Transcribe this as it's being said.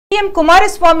CM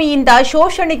ಕುಮಾರಸ್ವಾಮಿಯಿಂದ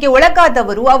ಶೋಷಣೆಗೆ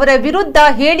ಒಳಗಾದವರು ಅವರ ವಿರುದ್ಧ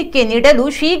ಹೇಳಿಕೆ ನೀಡಲು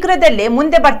ಶೀಘ್ರದಲ್ಲೇ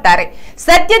ಮುಂದೆ ಬರ್ತಾರೆ.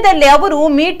 ಸದ್ಯದಲ್ಲೇ ಅವರು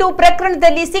ಮೀಟು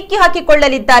ಪ್ರಕರಣದಲ್ಲಿ ಸಿಕ್ಕಿ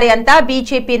ಹಾಕಿಕೊಳ್ಳಲಿದ್ದಾರೆ ಅಂತ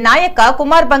ಬಿಜೆಪಿ ನಾಯಕ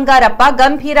ಕುಮಾರ್ ಬಂಗಾರಪ್ಪ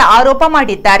ಗಂಭೀರ ಆರೋಪ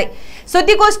ಮಾಡಿದ್ದಾರೆ.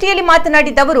 ಸುದ್ದಿಗೋಷ್ಠಿಯಲ್ಲಿ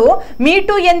ಮಾತನಾಡಿದ ಅವರು,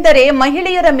 ಮೀಟು ಎಂದರೆ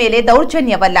ಮಹಿಳೆಯರ ಮೇಲೆ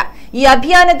ದೌರ್ಜನ್ಯವಲ್ಲ, ಈ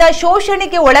ಅಭಿಯಾನದ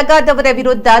ಶೋಷಣೆಗೆ ಒಳಗಾದವರ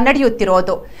ವಿರುದ್ಧ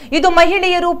ನಡೆಯುತ್ತಿರೋದು. ಇದು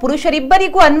ಮಹಿಳೆಯರು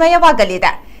ಪುರುಷರಿಬ್ಬರಿಗೂ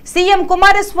ಅನ್ವಯವಾಗಲಿದೆ. CM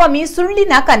ಕುಮಾರಸ್ವಾಮಿ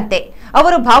ಸುಳ್ಳಿನ ಕಂತೆ.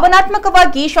 ಅವರು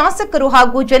ಭಾವನಾತ್ಮಕವಾಗಿ ಶಾಸಕರು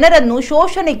ಹಾಗೂ ಜನರನ್ನು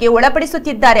ಶೋಷಣೆಗೆ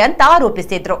ಒಳಪಡಿಸುತ್ತಿದ್ದಾರೆ ಅಂತ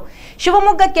ಆರೋಪಿಸಿದ್ರು.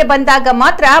 ಶಿವಮೊಗ್ಗಕ್ಕೆ ಬಂದಾಗ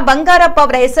ಮಾತ್ರ ಬಂಗಾರಪ್ಪ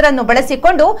ಅವರ ಹೆಸರನ್ನು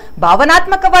ಬಳಸಿಕೊಂಡು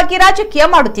ಭಾವನಾತ್ಮಕವಾಗಿ ರಾಜಕೀಯ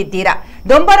ಮಾಡುತ್ತಿದ್ದೀರಾ.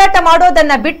 ಡೊಂಬರಾಟ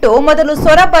ಮಾಡೋದನ್ನ ಬಿಟ್ಟು ಮೊದಲು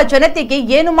ಸೊರಬ ಜನತೆಗೆ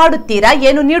ಏನು ಮಾಡುತ್ತೀರಾ,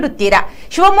 ಏನು ನೀಡುತ್ತೀರಾ,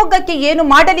 ಶಿವಮೊಗ್ಗಕ್ಕೆ ಏನು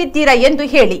ಮಾಡಲಿದ್ದೀರಾ ಎಂದು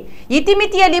ಹೇಳಿ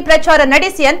ಇತಿಮಿತಿಯಲ್ಲಿ ಪ್ರಚಾರ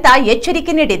ನಡೆಸಿ ಅಂತ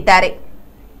ಎಚ್ಚರಿಕೆ ನೀಡಿದ್ದಾರೆ.